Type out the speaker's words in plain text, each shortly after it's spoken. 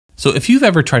So if you've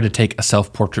ever tried to take a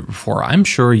self-portrait before, I'm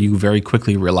sure you very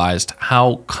quickly realized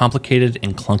how complicated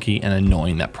and clunky and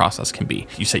annoying that process can be.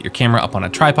 You set your camera up on a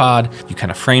tripod, you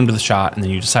kind of framed the shot, and then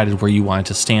you decided where you wanted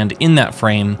to stand in that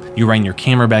frame. You ran your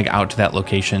camera bag out to that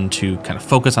location to kind of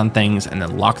focus on things and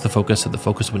then lock the focus so the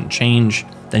focus wouldn't change.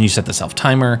 Then you set the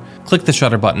self-timer, click the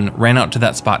shutter button, ran out to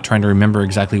that spot trying to remember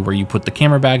exactly where you put the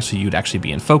camera bag so you'd actually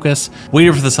be in focus,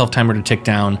 waited for the self-timer to tick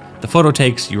down, the photo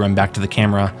takes, you run back to the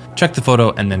camera, check the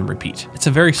photo, and then repeat. It's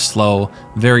a very slow,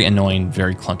 very annoying,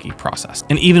 very clunky process.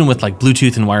 And even with like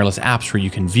Bluetooth and wireless apps where you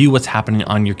can view what's happening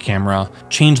on your camera,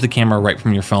 change the camera right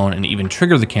from your phone, and even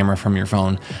trigger the camera from your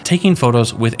phone, taking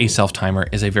photos with a self-timer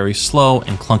is a very slow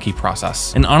and clunky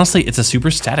process. And honestly, it's a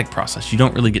super static process. You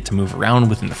don't really get to move around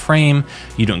within the frame.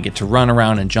 You don't get to run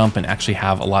around and jump and actually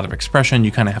have a lot of expression.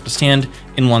 You kind of have to stand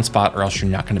in one spot or else you're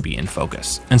not going to be in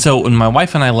focus. And so when my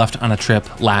wife and I left on a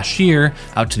trip last year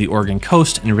out to the Oregon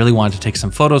coast and really wanted to take some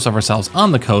photos of ourselves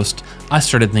on the coast, I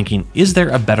started thinking, is there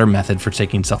a better method for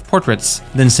taking self-portraits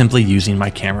than simply using my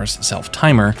camera's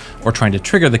self-timer or trying to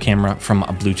trigger the camera from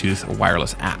a Bluetooth or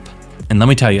wireless app? And let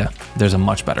me tell you, there's a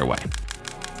much better way.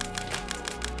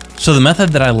 So the method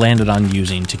that I landed on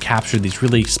using to capture these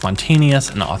really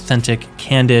spontaneous and authentic,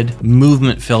 candid,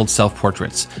 movement-filled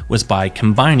self-portraits was by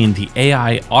combining the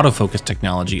AI autofocus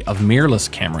technology of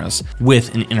mirrorless cameras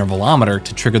with an intervalometer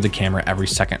to trigger the camera every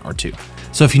second or two.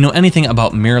 So if you know anything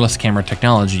about mirrorless camera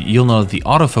technology, you'll know that the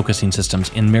autofocusing systems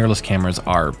in mirrorless cameras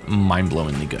are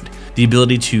mind-blowingly good. The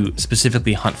ability to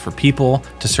specifically hunt for people,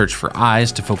 to search for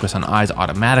eyes, to focus on eyes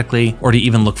automatically, or to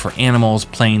even look for animals,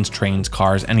 planes, trains,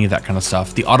 cars, any of that kind of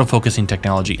stuff. The autofocusing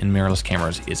technology in mirrorless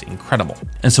cameras is incredible.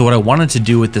 And so what I wanted to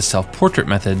do with this self-portrait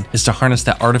method is to harness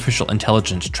that artificial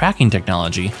intelligence tracking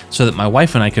technology so that my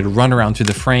wife and I could run around through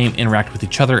the frame, interact with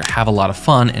each other, have a lot of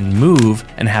fun, and move,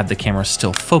 and have the camera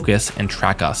still focus and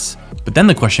track us. But then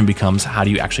the question becomes, how do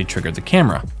you actually trigger the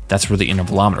camera? That's where the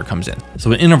intervalometer comes in.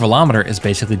 So an intervalometer is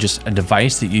basically just a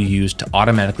device that you use to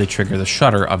automatically trigger the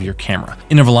shutter of your camera.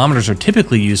 Intervalometers are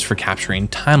typically used for capturing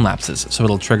time lapses. So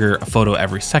it'll trigger a photo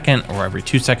every second or every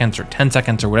 2 seconds or 10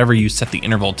 seconds or whatever you set the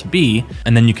interval to be.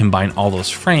 And then you combine all those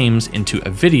frames into a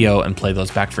video and play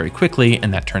those back very quickly.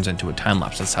 And that turns into a time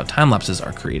lapse. That's how time lapses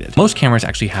are created. Most cameras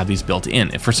actually have these built in.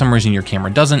 If for some reason your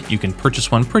camera doesn't, you can purchase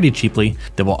one pretty cheaply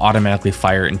that will automatically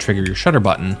fire and trigger your shutter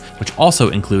button, which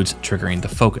also includes triggering the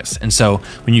focus. And so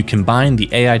when you combine the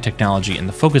AI technology and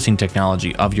the focusing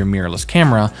technology of your mirrorless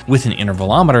camera with an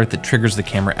intervalometer that triggers the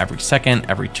camera every second,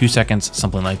 every 2 seconds,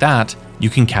 something like that, you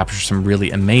can capture some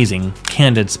really amazing,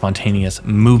 candid, spontaneous,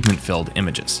 movement-filled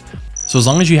images. So as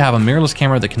long as you have a mirrorless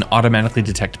camera that can automatically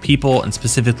detect people and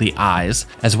specifically eyes,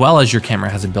 as well as your camera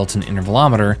has a built-in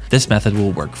intervalometer, this method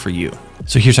will work for you.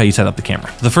 So here's how you set up the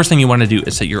camera. The first thing you want to do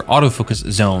is set your autofocus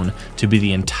zone to be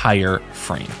the entire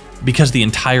frame. Because the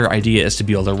entire idea is to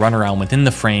be able to run around within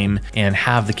the frame and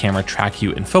have the camera track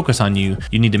you and focus on you,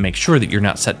 you need to make sure that you're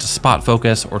not set to spot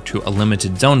focus or to a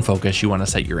limited zone focus. You want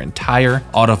to set your entire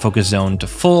autofocus zone to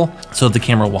full so that the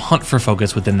camera will hunt for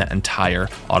focus within that entire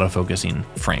autofocusing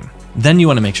frame. Then you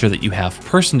want to make sure that you have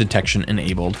person detection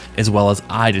enabled as well as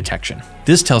eye detection.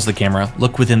 This tells the camera,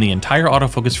 look within the entire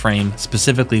autofocus frame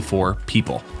specifically for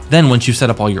people. Then once you've set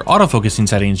up all your autofocusing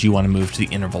settings, you want to move to the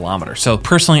intervalometer. So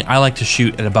personally, I like to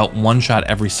shoot at about 1 shot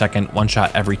every second, 1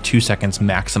 shot every 2 seconds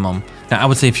maximum. Now I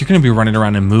would say if you're going to be running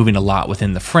around and moving a lot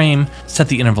within the frame, set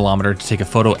the intervalometer to take a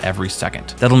photo every second.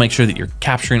 That'll make sure that you're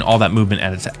capturing all that movement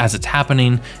as it's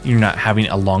happening. You're not having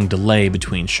a long delay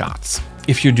between shots.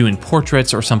 If you're doing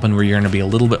portraits or something where you're going to be a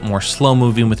little bit more slow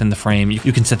moving within the frame,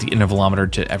 you can set the intervalometer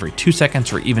to every 2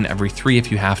 seconds or even every 3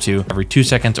 if you have to. Every 2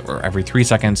 seconds or every 3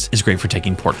 seconds is great for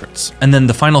taking portraits. And then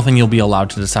the final thing you'll be allowed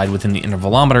to decide within the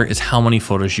intervalometer is how many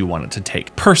photos you want it to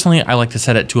take. Personally, I like to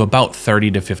set it to about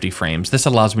 30 to 50 frames. This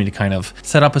allows me to kind of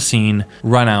set up a scene,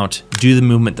 run out, do the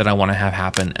movement that I want to have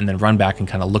happen, and then run back and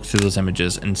kind of look through those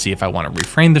images and see if I want to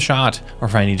reframe the shot or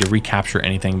if I need to recapture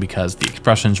anything because the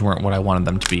expressions weren't what I wanted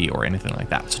them to be or anything like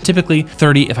that. So typically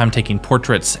 30 if I'm taking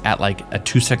portraits at like a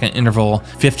 2-second interval,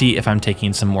 50 if I'm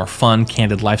taking some more fun,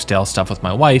 candid lifestyle stuff with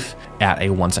my wife at a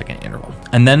 1-second interval.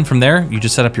 And then from there, you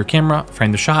just set up your camera,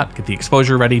 frame the shot, get the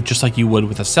exposure ready, just like you would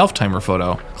with a self-timer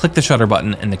photo, click the shutter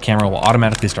button and the camera will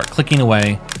automatically start clicking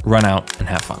away, run out and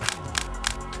have fun.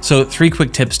 So 3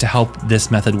 quick tips to help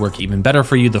this method work even better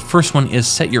for you. The first one is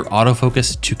set your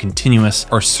autofocus to continuous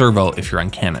or servo if you're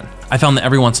on Canon. I found that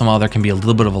every once in a while there can be a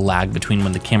little bit of a lag between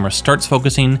when the camera starts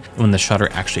focusing and when the shutter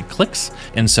actually clicks.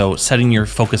 And so setting your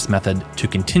focus method to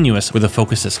continuous, where the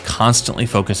focus is constantly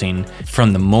focusing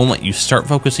from the moment you start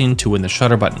focusing to when the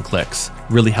shutter button clicks,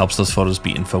 really helps those photos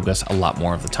be in focus a lot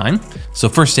more of the time. So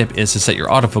first tip is to set your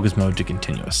autofocus mode to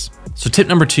continuous. So tip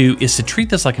number 2 is to treat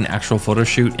this like an actual photo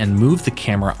shoot and move the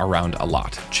camera around a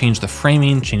lot. Change the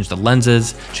framing, change the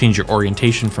lenses, change your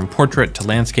orientation from portrait to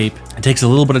landscape. It takes a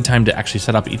little bit of time to actually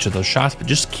set up each of those shots, but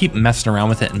just keep messing around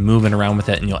with it and moving around with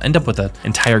it, and you'll end up with an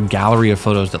entire gallery of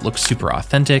photos that looks super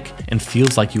authentic and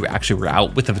feels like you actually were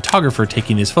out with a photographer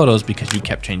taking these photos because you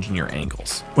kept changing your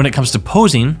angles. When it comes to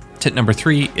posing, tip number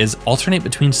 3 is alternate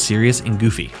between serious and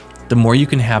goofy. The more you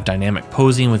can have dynamic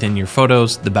posing within your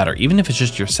photos, the better. Even if it's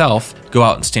just yourself, go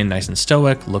out and stand nice and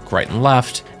stoic, look right and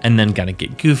left, and then kind of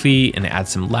get goofy and add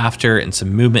some laughter and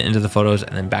some movement into the photos,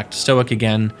 and then back to stoic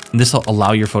again. And this will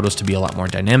allow your photos to be a lot more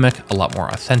dynamic, a lot more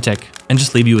authentic, and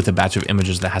just leave you with a batch of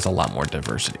images that has a lot more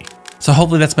diversity. So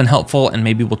hopefully that's been helpful, and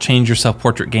maybe we'll change your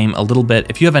self-portrait game a little bit.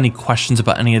 If you have any questions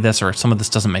about any of this, or if some of this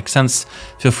doesn't make sense,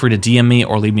 feel free to DM me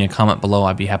or leave me a comment below.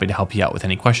 I'd be happy to help you out with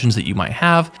any questions that you might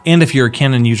have. And if you're a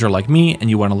Canon user like me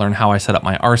and you want to learn how I set up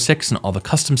my R6 and all the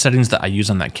custom settings that I use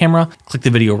on that camera, click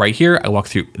the video right here. I walk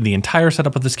through the entire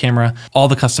setup of this camera, all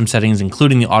the custom settings,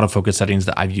 including the autofocus settings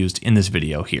that I've used in this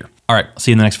video here. All right, see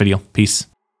you in the next video. Peace.